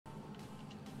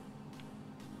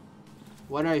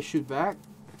Why did I shoot back?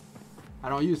 I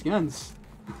don't use guns.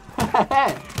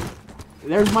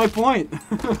 There's my point.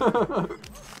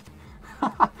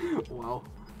 Wow.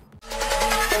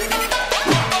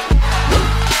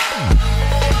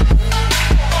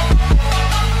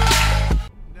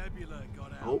 Nebula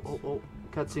got out. Oh,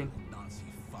 cutscene. Nazi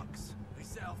fucks. They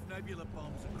set off nebula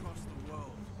bombs across the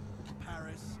world.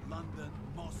 Paris, London,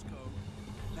 Moscow.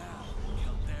 Now,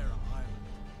 Caldera Island.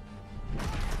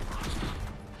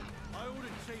 I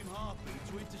ordered Team Harpy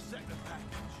to intercept the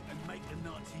package and make the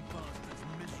Nazi bastards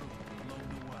miserable along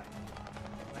the way.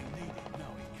 They needed no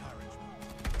encouragement.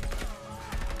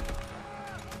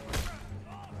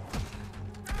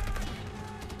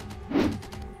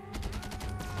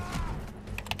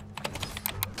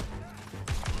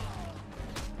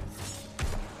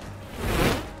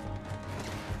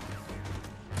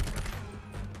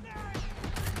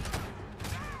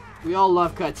 We all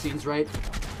love cutscenes, right?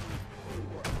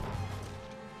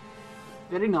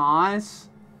 Very nice.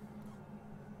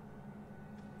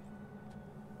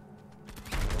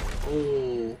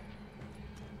 Oh.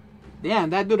 Damn,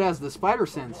 that dude has the spider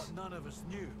sense. What none of us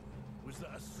knew was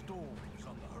that a storm was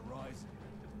on the horizon.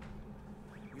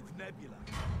 With Nebula,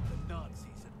 the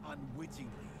Nazis had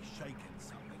unwittingly shaken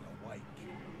something awake.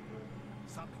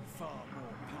 Something far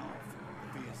more powerful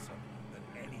and fearsome than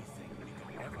anything we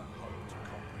could ever hope to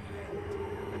comprehend.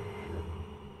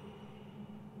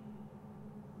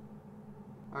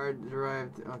 Alright,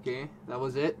 derived. Okay, that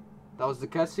was it. That was the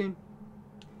cutscene.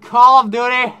 Call of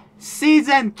Duty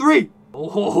Season 3!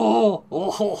 Oh,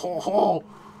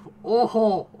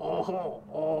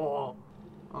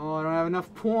 I don't have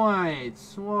enough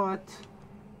points. What?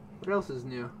 What else is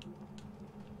new?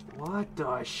 What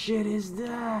the shit is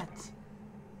that?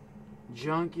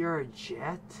 Junkyard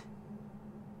jet?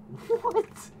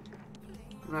 What?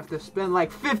 I'm gonna have to spend like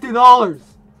 $50.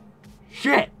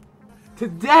 Shit!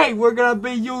 Today we're gonna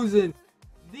be using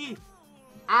the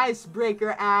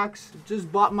Icebreaker axe.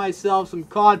 Just bought myself some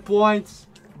COD points.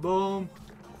 Boom.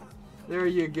 There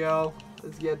you go.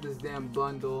 Let's get this damn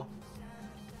bundle.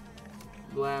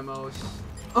 Blamos.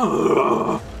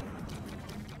 Ugh.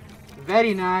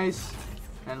 Very nice.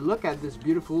 And look at this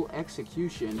beautiful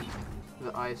execution.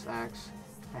 The ice axe.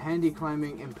 A handy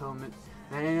climbing implement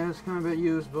that has combat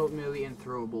use, both melee and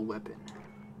throwable weapon.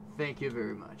 Thank you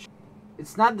very much.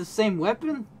 It's not the same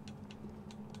weapon?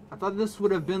 I thought this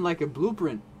would have been like a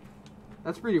blueprint.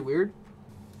 That's pretty weird.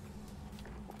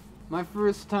 My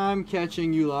first time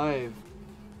catching you live.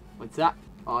 What's that?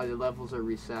 Oh, the levels are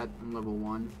reset in level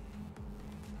 1.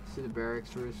 See the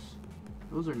barracks first.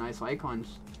 Those are nice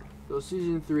icons. So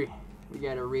season 3. We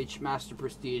gotta reach master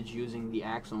prestige using the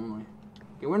axe only.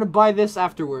 Okay, we're gonna buy this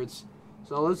afterwards.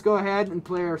 So let's go ahead and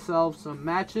play ourselves some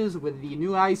matches with the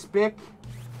new ice pick.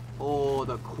 Oh,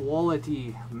 the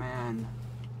quality, man.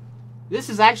 This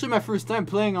is actually my first time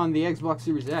playing on the Xbox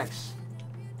Series X.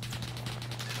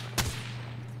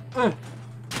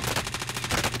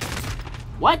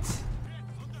 What?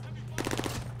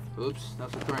 Oops,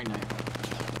 that's a throwing knife.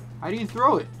 How do you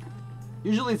throw it?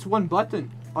 Usually it's one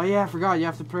button. Oh yeah, I forgot. You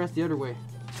have to press the other way.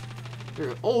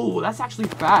 There. Oh, that's actually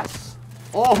fast.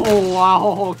 Oh,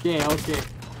 wow. Okay, okay.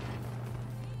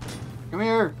 Come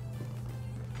here.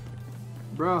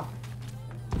 Bro.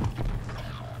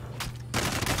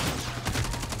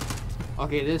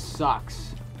 Okay, this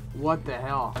sucks. What the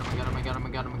hell? Oh my god, oh my god, oh my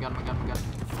god, oh my god, oh my god, oh my god.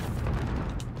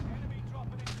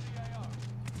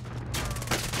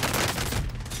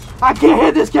 I can't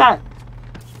hit this cat!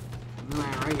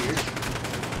 Man, right here.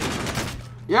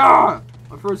 Yeah!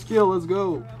 My first kill, let's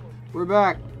go. We're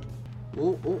back.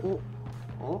 Oh, oh, oh.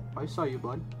 Oh, I saw you,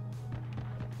 bud.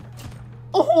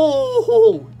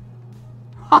 Oh!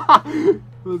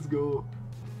 Let's go.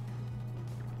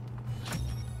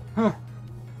 Huh.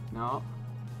 No.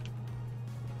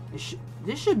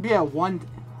 This should be a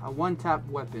one-tap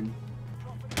weapon.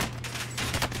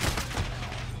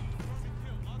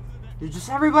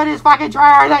 Just everybody's fucking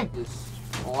tryharding!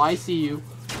 Oh, I see you.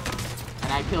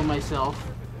 And I kill myself.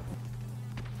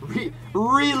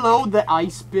 Reload the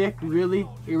ice pick, really?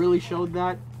 He really showed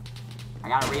that? I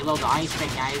gotta reload the ice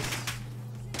pick, guys.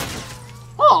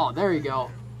 Oh, there you go.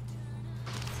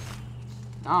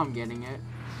 Now I'm getting it.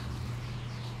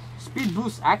 Speed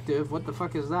boost active? What the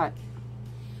fuck is that?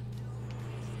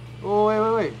 Oh,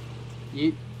 wait.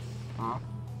 Yeet. Huh?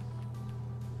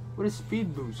 What is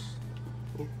speed boost?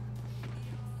 Oh,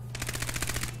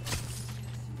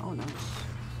 oh nice.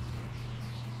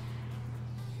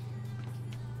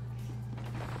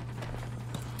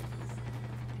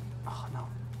 Oh, no.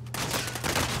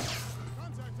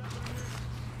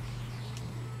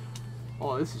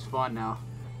 Oh, this is fun now.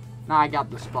 Now I got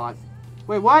the spot.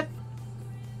 Wait, what?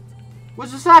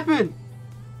 What's just happened?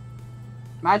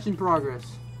 Match in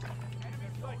progress.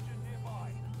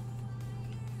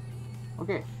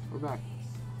 Okay, we're back.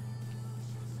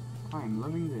 I'm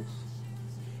loving this.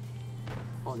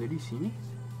 Oh, did he see me?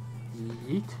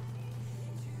 Yeet.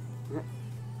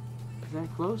 Is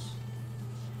that close?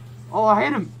 Oh, I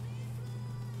hit him!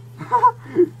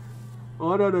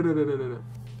 Oh, no, no, no, no, no, no.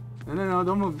 No, no, no,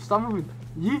 don't move. Stop moving.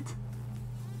 Yeet.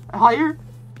 Higher.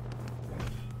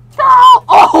 No!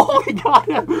 Oh, we got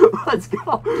him! Let's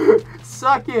go!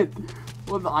 Suck it!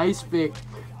 With the ice pick.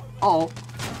 Oh.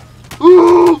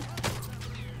 Ooh!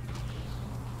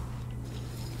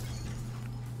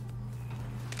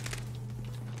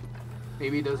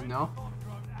 Maybe he doesn't know.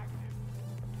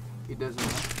 He doesn't know.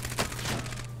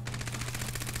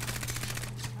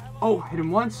 Oh, hit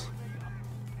him once.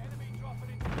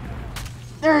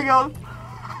 There you go.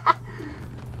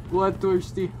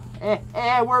 Bloodthirsty. Hey,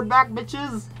 we're back,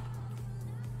 bitches.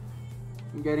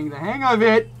 I'm getting the hang of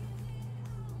it.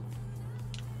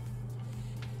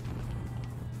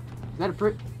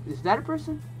 Is that a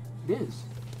person? It is.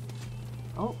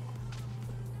 Oh.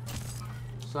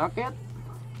 Suck it.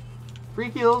 Free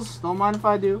kills. Don't mind if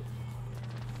I do.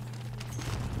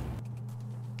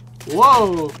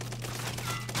 Whoa.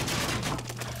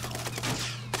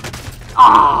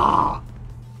 Ah!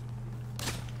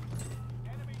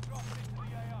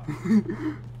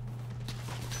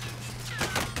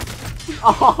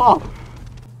 Oh,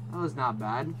 that was not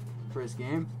bad. First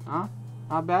game, huh?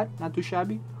 Not bad, not too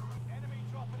shabby.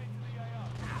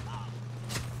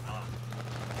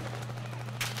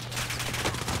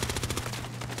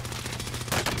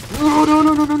 No, no,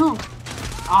 no, no, no, no!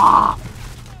 Ah!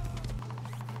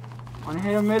 Wanna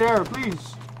hit him midair,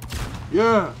 please?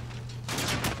 Yeah.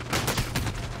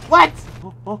 What?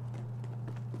 Oh, oh.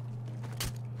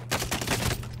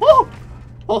 Oh!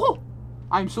 Oh!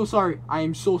 I'm so sorry. I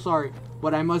am so sorry.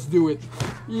 But I must do it.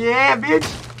 Yeah,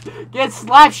 bitch! Get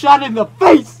Slapshot in the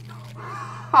face!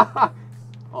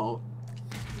 Oh.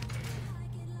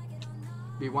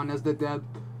 B1 has the dead.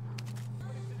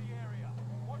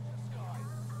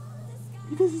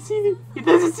 He doesn't see me. He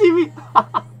doesn't see me.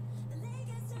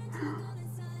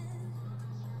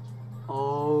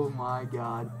 Oh my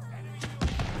god.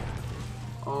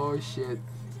 Oh shit.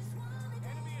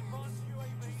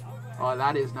 Oh,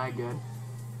 that is not good.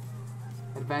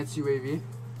 Advanced UAV.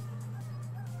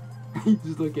 He's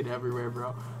just looking everywhere,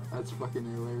 bro. That's fucking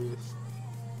hilarious.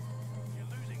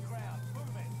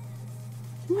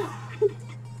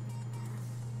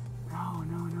 No,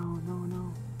 no, no, no,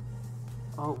 no.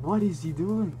 Oh, what is he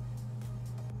doing?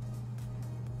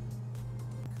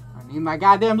 I need my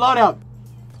goddamn loadout.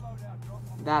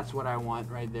 That's what I want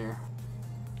right there.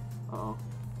 Uh-oh.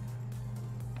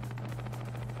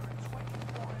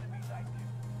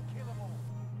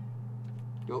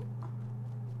 Go.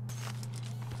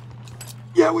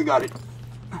 Yeah, we got it.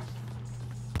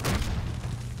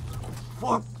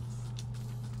 Fuck.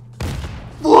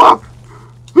 Fuck.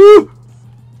 Ooh.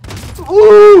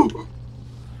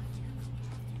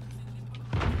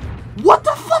 What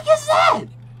the fuck is that?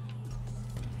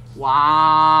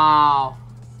 Wow.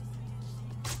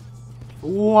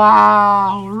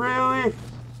 Wow. Really?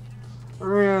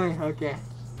 Really? Okay.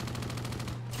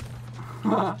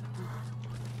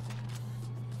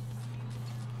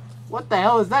 What the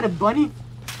hell? Is that a bunny?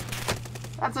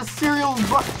 That's a cereal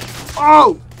bunny.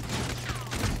 Oh!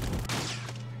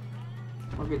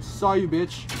 Okay, saw you,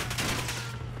 bitch.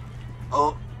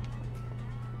 Oh!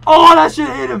 Oh, that shit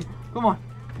hit him! Come on.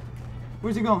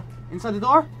 Where's he going? Inside the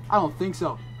door? I don't think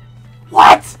so.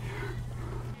 What?!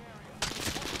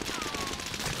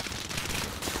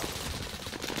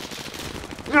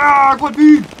 Yeah, quad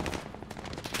feed!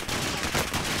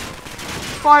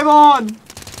 5 on!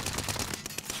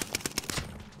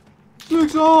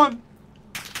 6 on!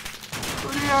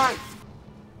 Where he at?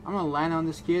 I'm gonna land on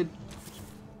this kid.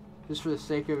 Just for the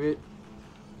sake of it.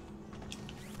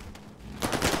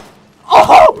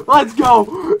 Oh! Let's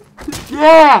go!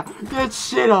 Yeah! Get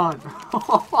shit on!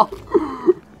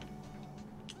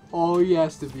 Oh, he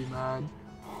has to be mad.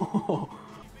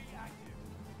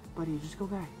 Buddy, just go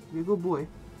back. You're a good boy.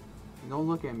 Don't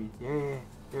look at me. Yeah.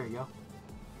 There you go.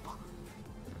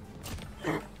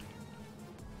 There.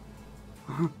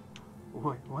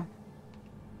 Wait, what?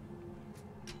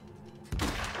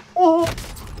 Oh!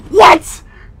 What?!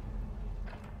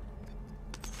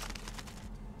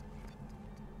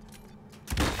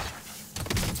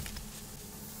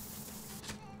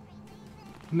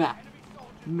 Nah.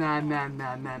 Nah.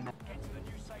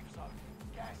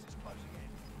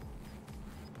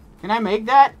 Can I make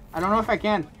that? I don't know if I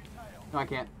can. No, I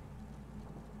can't.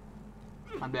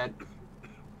 I'm dead.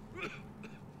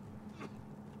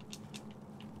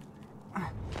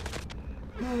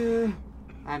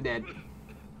 I'm dead.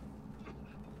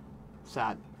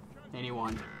 Sad.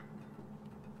 Anyone.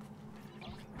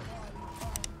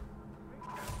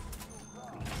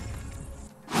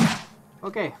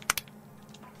 Okay.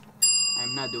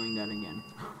 I'm not doing that again.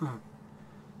 I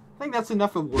think that's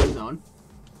enough of Warzone.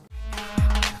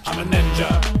 I'm a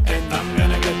ninja, and I'm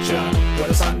gonna get ya where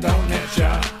the sun don't hit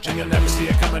ya, and you'll never see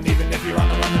it coming. Even if you're on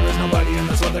the run, there is nobody in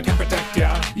this world that can protect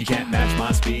ya. You can't match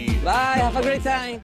my speed. Bye, have a great time.